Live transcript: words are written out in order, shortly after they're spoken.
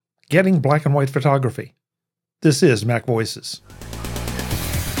Getting Black and White Photography. This is Mac Voices.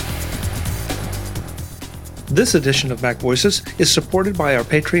 This edition of Mac Voices is supported by our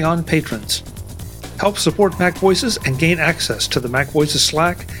Patreon patrons. Help support Mac Voices and gain access to the Mac Voices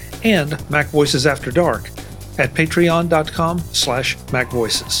Slack and Mac Voices After Dark at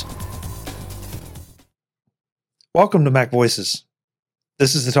patreon.com/macvoices. Welcome to Mac Voices.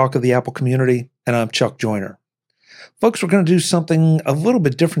 This is the talk of the Apple community, and I'm Chuck Joyner. Folks, we're going to do something a little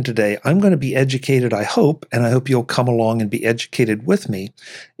bit different today. I'm going to be educated, I hope, and I hope you'll come along and be educated with me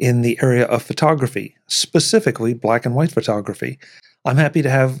in the area of photography, specifically black and white photography. I'm happy to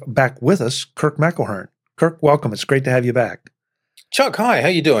have back with us Kirk McElhearn. Kirk, welcome. It's great to have you back. Chuck, hi. How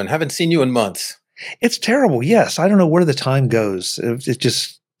you doing? Haven't seen you in months. It's terrible. Yes. I don't know where the time goes. It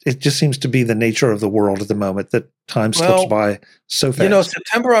just seems to be the nature of the world at the moment that time slips by so fast. You know,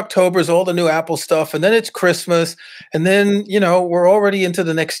 September, October is all the new Apple stuff, and then it's Christmas, and then, you know, we're already into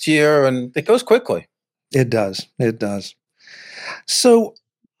the next year, and it goes quickly. It does. It does. So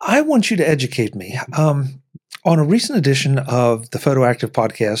I want you to educate me. On a recent edition of the PhotoActive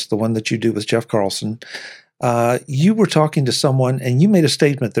podcast, the one that you do with Jeff Carlson, you were talking to someone and you made a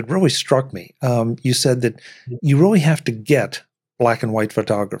statement that really struck me. You said that you really have to get black and white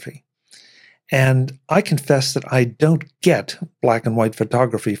photography. And I confess that I don't get black and white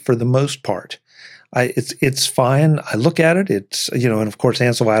photography for the most part. It's fine. I look at it. It's, you know, and of course,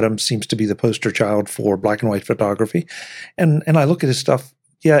 Ansel Adams seems to be the poster child for black and white photography. And I look at his stuff,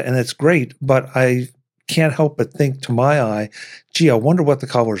 yeah, and it's great, but I can't help but think to my eye, gee, I wonder what the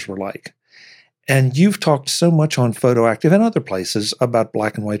colors were like. And you've talked so much on PhotoActive and other places about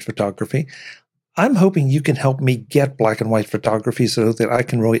black and white photography. I'm hoping you can help me get black and white photography so that I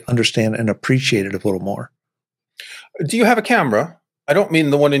can really understand and appreciate it a little more. Do you have a camera? I don't mean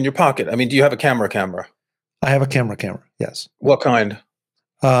the one in your pocket. I mean, do you have a camera? I have a camera, yes. What kind?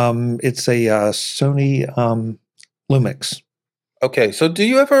 It's a Sony Lumix. Okay, so do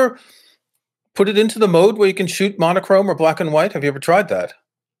you ever put it into the mode where you can shoot monochrome or black and white? Have you ever tried that?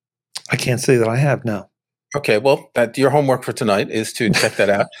 I can't say that I have, no. Okay, well, your homework for tonight is to check that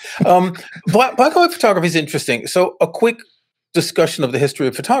out. Black and white photography is interesting. So a quick discussion of the history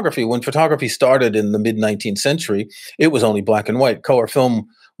of photography. When photography started in the mid-19th century, it was only black and white. Color film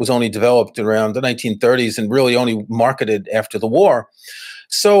was only developed around the 1930s and really only marketed after the war.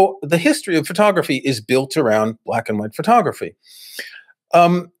 So the history of photography is built around black and white photography.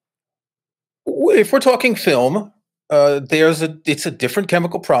 If we're talking film, it's a different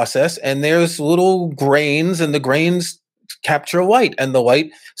chemical process, and there's little grains, and the grains capture light, and the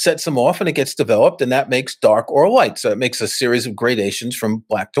light sets them off, and it gets developed, and that makes dark or light. So it makes a series of gradations from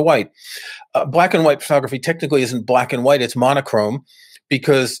black to white. Black and white photography technically isn't black and white; it's monochrome,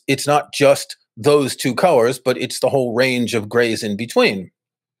 because it's not just those two colors, but it's the whole range of grays in between.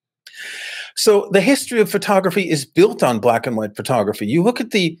 So the history of photography is built on black and white photography. You look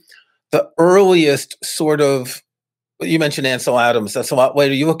at the earliest sort of, you mentioned Ansel Adams. That's a lot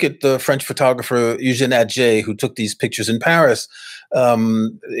later. You look at the French photographer Eugène Atget, who took these pictures in Paris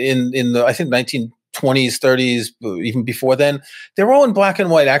in the, I think, 1920s, 30s, even before then. They're all in black and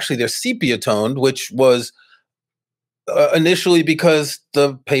white. Actually, they're sepia toned, which was initially because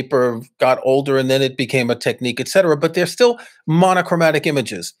the paper got older and then it became a technique, et cetera. But they're still monochromatic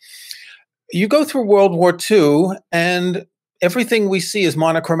images. You go through World War II and everything we see is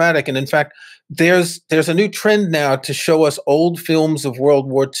monochromatic. And in fact, there's a new trend now to show us old films of World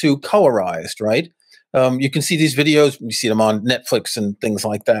War II colorized, right? You can see these videos, you see them on Netflix and things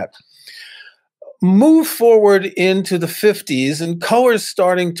like that. Move forward into the 50s and color's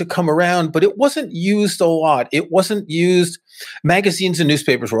starting to come around, but it wasn't used a lot. It wasn't used, magazines and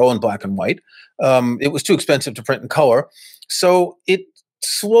newspapers were all in black and white. It was too expensive to print in color. So it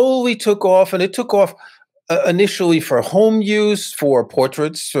slowly took off, and it took off initially for home use, for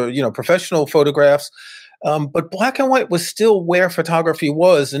portraits, for, you know, professional photographs. But black and white was still where photography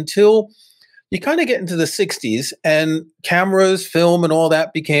was until you kind of get into the 60s, and cameras, film, and all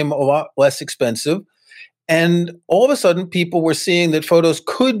that became a lot less expensive. And all of a sudden, people were seeing that photos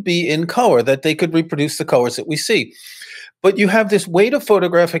could be in color, that they could reproduce the colors that we see. But you have this weight of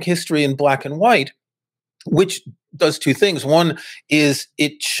photographic history in black and white, which does two things. One is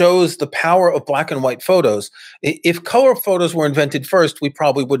it shows the power of black and white photos. If color photos were invented first, we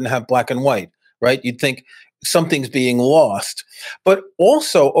probably wouldn't have black and white, right? You'd think something's being lost. But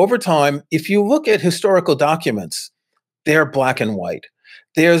also, over time, if you look at historical documents, they're black and white.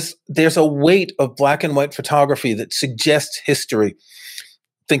 There's a weight of black and white photography that suggests history.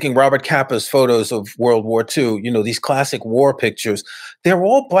 Thinking Robert Capa's photos of World War II, you know, these classic war pictures, they're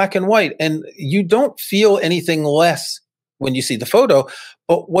all black and white, and you don't feel anything less when you see the photo,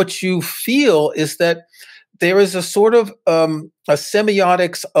 but what you feel is that there is a sort of a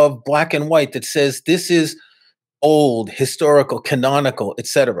semiotics of black and white that says this is old, historical, canonical,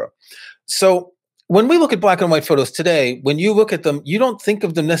 etc. So when we look at black and white photos today, when you look at them, you don't think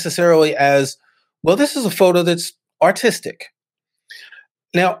of them necessarily as, well, this is a photo that's artistic.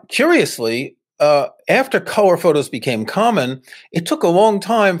 Now, curiously, after color photos became common, it took a long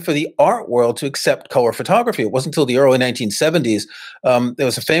time for the art world to accept color photography. It wasn't until the early 1970s. There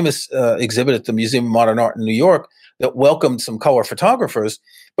was a famous exhibit at the Museum of Modern Art in New York that welcomed some color photographers.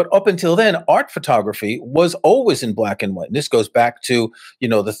 But up until then, art photography was always in black and white. And this goes back to, the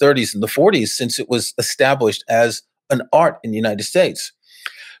 30s and the 40s, since it was established as an art in the United States.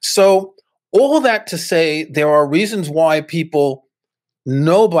 So all that to say, there are reasons why people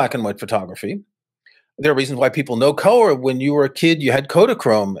know black and white photography. There are reasons why people know color. When you were a kid, you had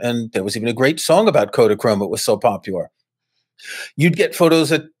Kodachrome, and there was even a great song about Kodachrome. It was so popular. You'd get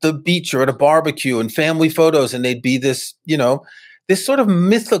photos at the beach or at a barbecue and family photos, and they'd be this, this sort of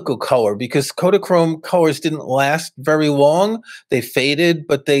mythical color, because Kodachrome colors didn't last very long. They faded,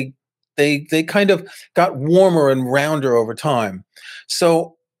 but they kind of got warmer and rounder over time.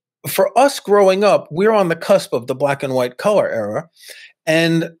 So for us growing up, we're on the cusp of the black and white color era.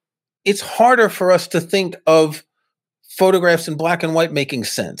 And it's harder for us to think of photographs in black and white making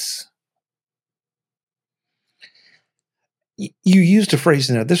sense. You used a phrase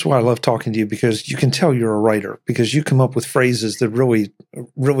in there. This is why I love talking to you, because you can tell you're a writer, because you come up with phrases that really,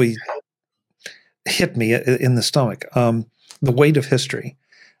 really hit me in the stomach. The weight of history.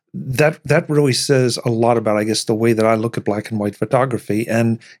 That really says a lot about, I guess, the way that I look at black and white photography.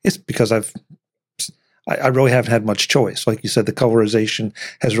 And it's because I really haven't had much choice. Like you said, the colorization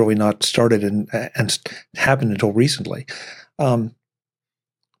has really not started and happened until recently. But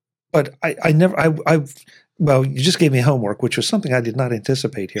well, you just gave me homework, which was something I did not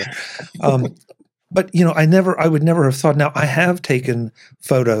anticipate here. But I would never have thought. Now, I have taken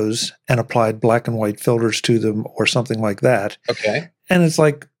photos and applied black and white filters to them or something like that. Okay. And it's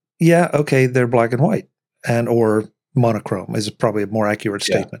like, yeah, okay, they're black and white, or monochrome is probably a more accurate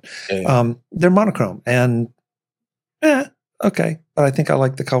statement. Yeah. They're monochrome, and okay, but I think I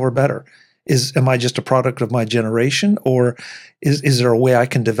like the color better. Am I just a product of my generation, or is there a way I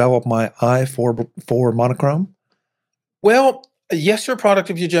can develop my eye for monochrome? Well, yes, you're a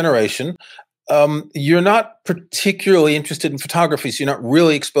product of your generation. You're not particularly interested in photography, so you're not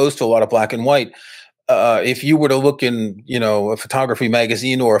really exposed to a lot of black and white. If you were to look in, a photography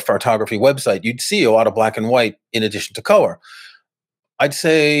magazine or a photography website, you'd see a lot of black and white in addition to color. I'd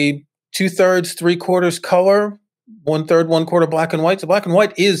say 2/3, 3/4 color, 1/3, 1/4 black and white. So black and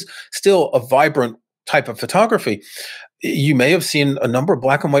white is still a vibrant type of photography. You may have seen a number of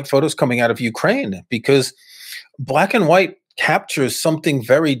black and white photos coming out of Ukraine, because black and white captures something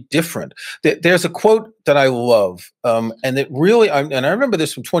very different. There's a quote that I love, and it really, I remember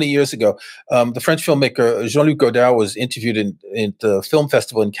this from 20 years ago. The French filmmaker Jean-Luc Godard was interviewed in the film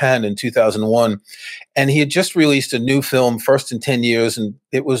festival in Cannes in 2001, and he had just released a new film, first in 10 years, and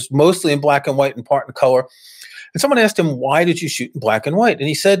it was mostly in black and white and part in color. And someone asked him, why did you shoot in black and white? And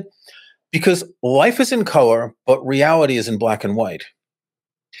he said, because life is in color, but reality is in black and white.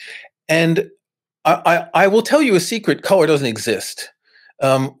 And I will tell you a secret: color doesn't exist.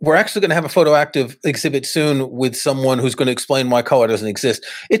 We're actually going to have a Photoactive exhibit soon with someone who's going to explain why color doesn't exist.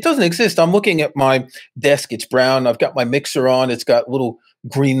 It doesn't exist. I'm looking at my desk. It's brown. I've got my mixer on. It's got little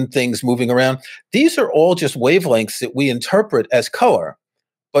green things moving around. These are all just wavelengths that we interpret as color.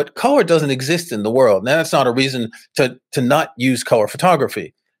 But color doesn't exist in the world. Now, that's not a reason to not use color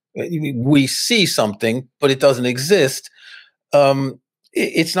photography. We see something, but it doesn't exist.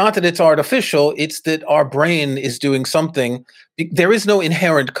 It's not that it's artificial, it's that our brain is doing something. There is no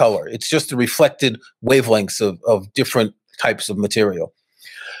inherent color. It's just the reflected wavelengths of different types of material.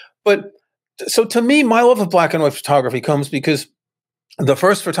 But so to me, my love of black and white photography comes because the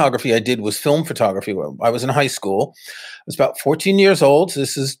first photography I did was film photography. I was in high school. I was about 14 years old.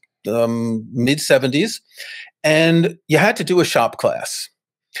 This is mid 70s. And you had to do a shop class.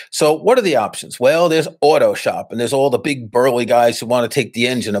 So what are the options? Well, there's auto shop, and there's all the big burly guys who want to take the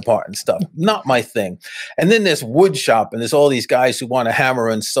engine apart and stuff. Not my thing. And then there's wood shop, and there's all these guys who want to hammer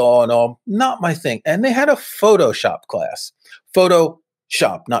and saw and all. Not my thing. And they had a Photoshop class.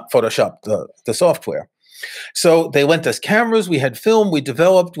 Photoshop, not Photoshop, the software. So they lent us cameras. We had film. We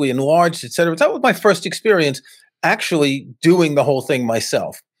developed. We enlarged, etc. That was my first experience actually doing the whole thing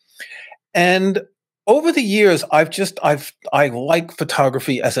myself. And over the years, I like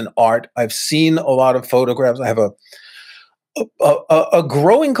photography as an art. I've seen a lot of photographs. I have A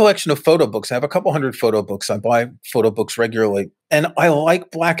growing collection of photo books. I have a couple hundred photo books. I buy photo books regularly, and I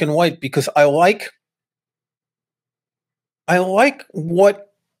like black and white because I like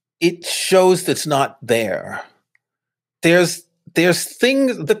what it shows that's not there. There's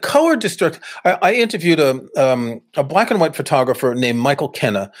things, the color destruct. I interviewed a black and white photographer named Michael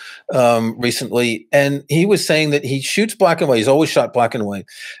Kenna recently, and he was saying that he shoots black and white. He's always shot black and white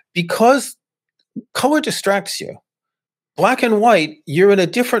because color distracts you. Black and white, you're in a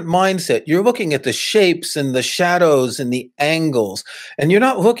different mindset. You're looking at the shapes and the shadows and the angles, and you're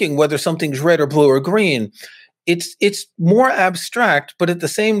not looking whether something's red or blue or green. It's more abstract, but at the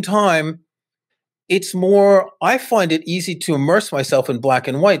same time, it's more, I find it easy to immerse myself in black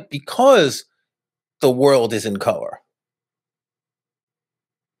and white because the world is in color.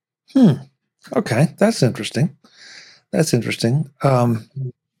 Okay, that's interesting. That's interesting.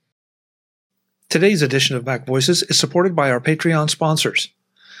 Today's edition of Mac Voices is supported by our Patreon sponsors.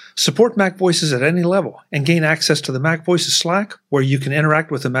 Support Mac Voices at any level and gain access to the Mac Voices Slack, where you can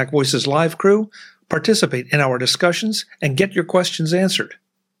interact with the Mac Voices live crew, participate in our discussions, and get your questions answered.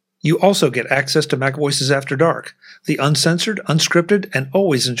 You also get access to Mac Voices After Dark, the uncensored, unscripted, and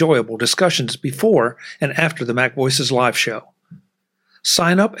always enjoyable discussions before and after the Mac Voices live show.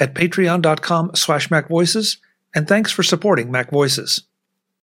 Sign up at patreon.com/MacVoices, and thanks for supporting Mac Voices.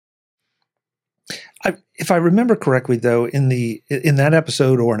 If I remember correctly, though, in that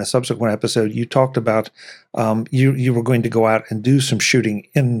episode or in a subsequent episode, you talked about you were going to go out and do some shooting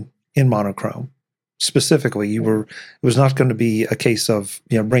in monochrome. Specifically, it was not going to be a case of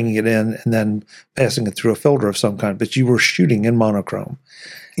bringing it in and then passing it through a filter of some kind, but you were shooting in monochrome.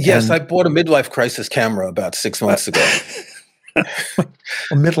 Yes, I bought a midlife crisis camera about 6 months ago. A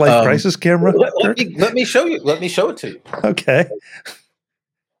midlife crisis camera? Let me show you. Let me show it to you. Okay.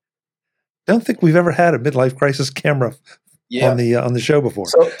 Don't think we've ever had a midlife crisis camera on the show before.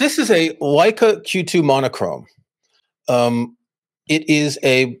 So this is a Leica Q2 monochrome. It is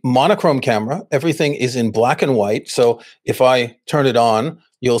a monochrome camera. Everything is in black and white. So if I turn it on,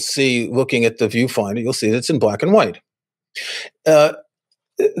 you'll see, looking at the viewfinder, you'll see that it's in black and white.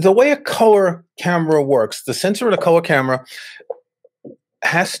 The way a color camera works, the sensor in a color camera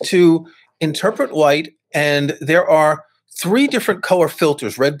has to interpret light, and there are 3 different color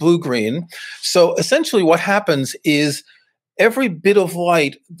filters: red, blue, green. So essentially what happens is every bit of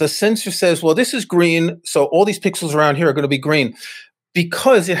light, the sensor says, well, this is green, so all these pixels around here are going to be green,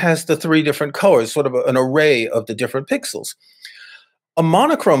 because it has the 3 different colors, sort of an array of the different pixels. A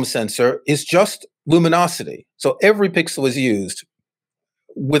monochrome sensor is just luminosity, so every pixel is used.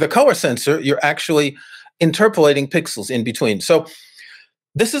 With a color sensor, you're actually interpolating pixels in between. So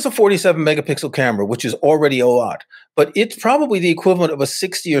this is a 47 megapixel camera, which is already a lot, but it's probably the equivalent of a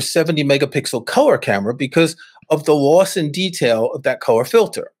 60 or 70 megapixel color camera because of the loss in detail of that color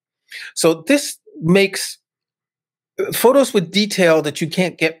filter. So this makes photos with detail that you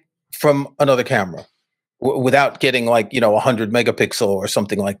can't get from another camera without getting 100 megapixel or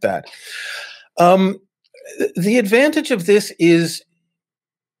something like that. The advantage of this is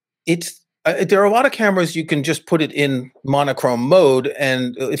there are a lot of cameras you can just put it in monochrome mode,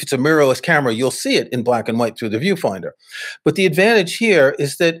 and if it's a mirrorless camera, you'll see it in black and white through the viewfinder. But the advantage here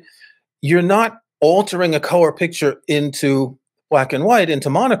is that you're not altering a color picture into black and white, into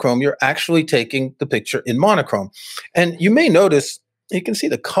monochrome. You're actually taking the picture in monochrome. And you may notice, you can see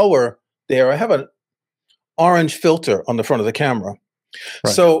the color there. I have an orange filter on the front of the camera.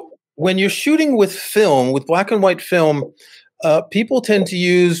 Right. So when you're shooting with film, with black and white film, people tend to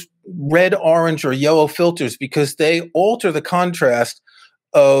use red, orange, or yellow filters because they alter the contrast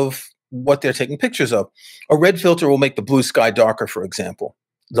of what they're taking pictures of. A red filter will make the blue sky darker, for example.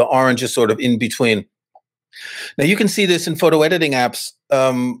 The orange is sort of in between. Now, you can see this in photo editing apps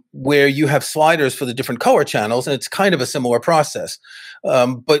where you have sliders for the different color channels, and it's kind of a similar process.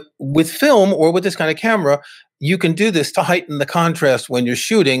 But with film or with this kind of camera, you can do this to heighten the contrast when you're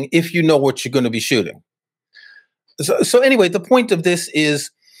shooting if you know what you're going to be shooting. So anyway, the point of this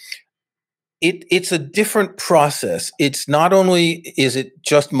is it's a different process. It's not only is it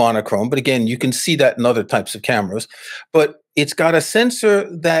just monochrome, but again, you can see that in other types of cameras, but it's got a sensor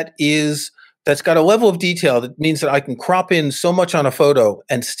that's got a level of detail that means that I can crop in so much on a photo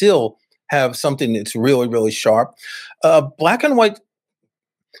and still have something that's really, really sharp. Black and white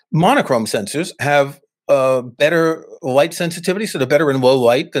monochrome sensors have better light sensitivity, so they're better in low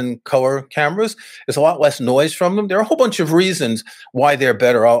light than color cameras. There's a lot less noise from them. There are a whole bunch of reasons why they're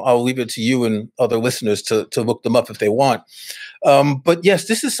better. I'll leave it to you and other listeners to look them up if they want. But yes,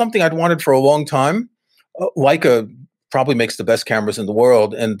 this is something I'd wanted for a long time. Leica probably makes the best cameras in the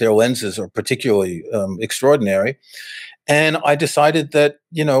world, and their lenses are particularly extraordinary. And I decided that,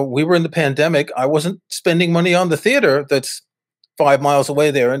 we were in the pandemic. I wasn't spending money on the theater that's 5 miles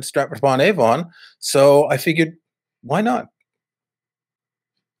away there in Stratford upon Avon. So I figured, why not?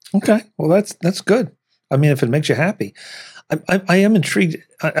 Okay, well that's good. I mean, if it makes you happy, I am intrigued.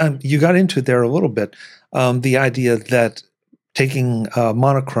 You got into it there a little bit. The idea that taking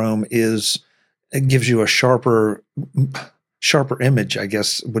monochrome it gives you a sharper image, I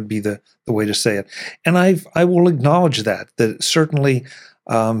guess would be the way to say it. And I will acknowledge that certainly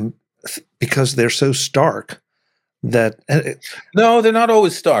because they're so stark that No, they're not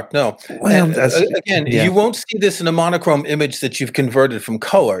always stark. No. well, And that's again, yeah. you won't see this in a monochrome image that you've converted from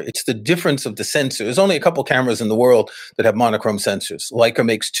color. It's the difference of the sensor. There's only a couple cameras in the world that have monochrome sensors. Leica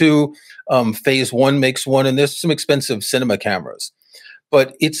makes two, Phase One makes one, and there's some expensive cinema cameras.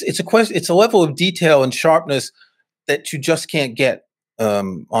 But it's a question. It's a level of detail and sharpness that you just can't get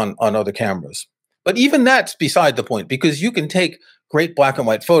on other cameras. But even that's beside the point, because you can take great black and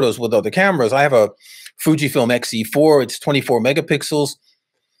white photos with other cameras. I have a Fujifilm X-E4. It's 24 megapixels.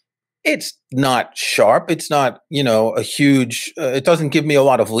 It's not sharp. It's not, a huge, it doesn't give me a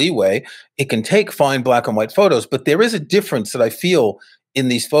lot of leeway. It can take fine black and white photos, but there is a difference that I feel in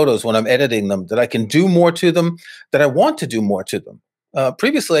these photos when I'm editing them, that I can do more to them, that I want to do more to them.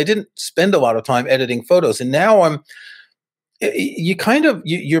 Previously, I didn't spend a lot of time editing photos, and now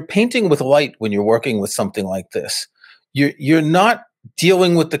you're painting with light when you're working with something like this. You're not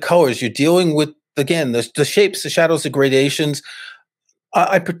dealing with the colors. You're dealing with, again, the shapes, the shadows, the gradations.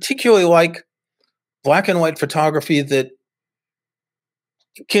 I particularly like black and white photography that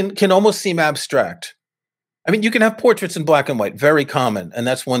can almost seem abstract. I mean, you can have portraits in black and white, very common, and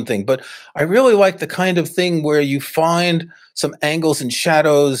that's one thing. But I really like the kind of thing where you find some angles and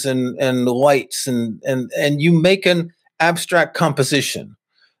shadows and lights and you make an abstract composition,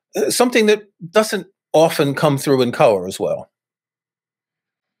 something that doesn't often come through in color as well.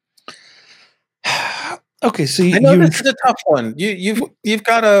 Okay, so I know this is a tough one. You've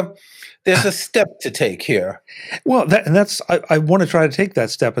got there's a step to take here. Well, I want to try to take that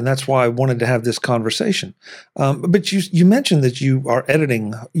step, and that's why I wanted to have this conversation. But you mentioned that you are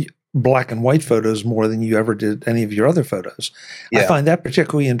editing black and white photos more than you ever did any of your other photos. Yeah. I find that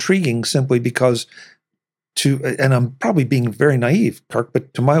particularly intriguing, simply because and I'm probably being very naive, Kirk,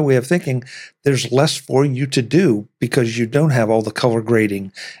 but to my way of thinking, there's less for you to do because you don't have all the color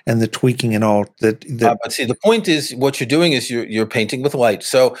grading and the tweaking and all that. But see, the point is, what you're doing is you're painting with light.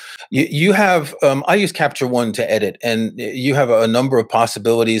 So you have, I use Capture One to edit, and you have a number of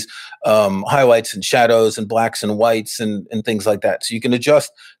possibilities, highlights and shadows and blacks and whites and things like that. So you can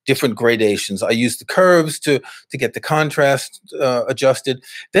adjust different gradations. I use the curves to get the contrast adjusted.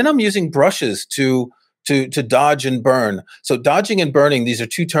 Then I'm using brushes to dodge and burn. So dodging and burning, these are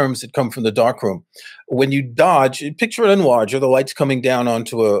two terms that come from the darkroom. When you dodge, picture it in larger, the light's coming down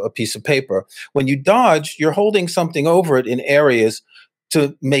onto a piece of paper. When you dodge, you're holding something over it in areas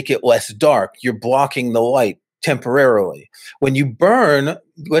to make it less dark. You're blocking the light temporarily. When you burn,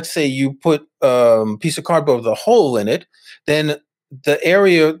 let's say you put a piece of cardboard with a hole in it, then the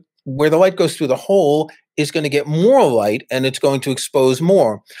area where the light goes through the hole is going to get more light and it's going to expose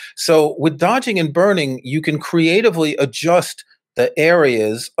more. So with dodging and burning, you can creatively adjust the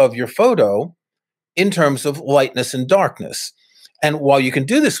areas of your photo in terms of lightness and darkness. And while you can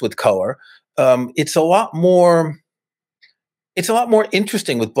do this with color, it's a lot more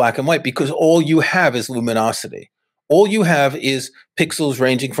interesting with black and white, because all you have is luminosity. All you have is pixels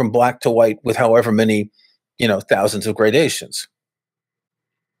ranging from black to white with however many, thousands of gradations.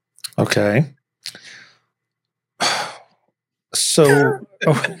 Okay. So,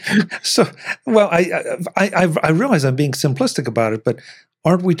 well, I realize I'm being simplistic about it, but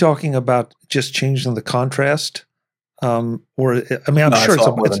aren't we talking about just changing the contrast? Or I mean, I'm sure it's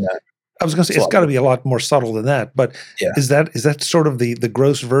more than that. I was going to say it's got to be a lot more subtle than that. But yeah. Is that sort of the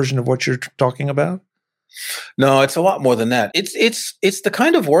gross version of what you're talking about? No, it's a lot more than that. It's the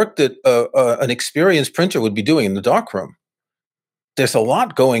kind of work that an experienced printer would be doing in the darkroom. There's a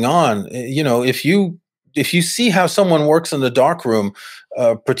lot going on. If you see how someone works in the darkroom,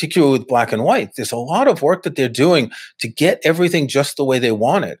 particularly with black and white, there's a lot of work that they're doing to get everything just the way they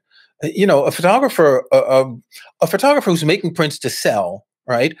want it. A photographer who's making prints to sell,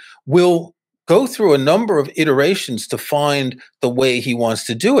 right, will go through a number of iterations to find the way he wants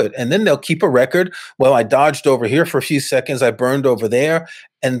to do it. And then they'll keep a record. Well, I dodged over here for a few seconds. I burned over there.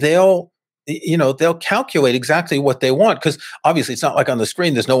 And they'll calculate exactly what they want, because obviously it's not like on the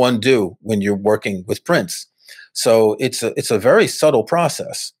screen. There's no undo when you're working with prints. So it's a very subtle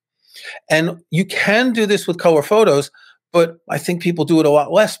process. And you can do this with color photos, but I think people do it a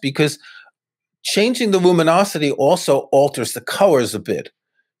lot less, because changing the luminosity also alters the colors a bit,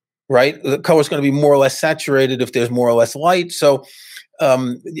 right? The color is going to be more or less saturated if there's more or less light. So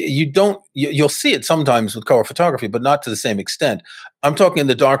you'll see it sometimes with color photography, but not to the same extent. I'm talking in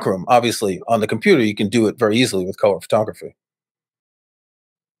the darkroom. Obviously, on the computer, you can do it very easily with color photography.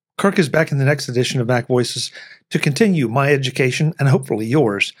 Kirk is back in the next edition of Mac Voices to continue my education, and hopefully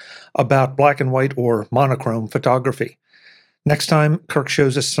yours, about black and white or monochrome photography. Next time, Kirk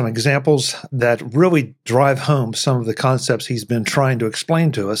shows us some examples that really drive home some of the concepts he's been trying to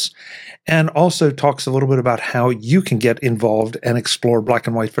explain to us, and also talks a little bit about how you can get involved and explore black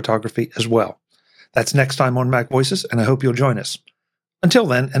and white photography as well. That's next time on Mac Voices, and I hope you'll join us. Until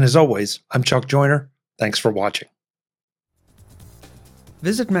then, and as always, I'm Chuck Joyner. Thanks for watching.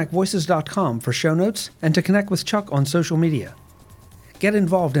 Visit MacVoices.com for show notes and to connect with Chuck on social media. Get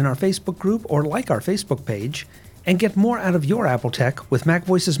involved in our Facebook group or like our Facebook page, and get more out of your Apple tech with Mac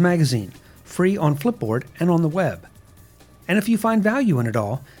Voices Magazine, free on Flipboard and on the web. And if you find value in it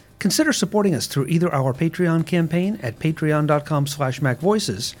all, consider supporting us through either our Patreon campaign at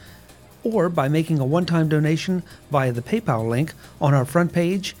patreon.com/MacVoices or by making a one-time donation via the PayPal link on our front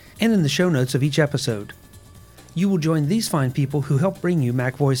page and in the show notes of each episode. You will join these fine people who help bring you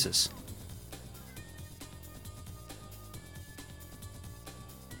Mac Voices.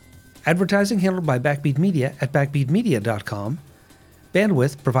 Advertising handled by Backbeat Media at backbeatmedia.com.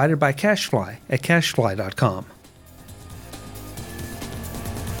 Bandwidth provided by CacheFly at cachefly.com.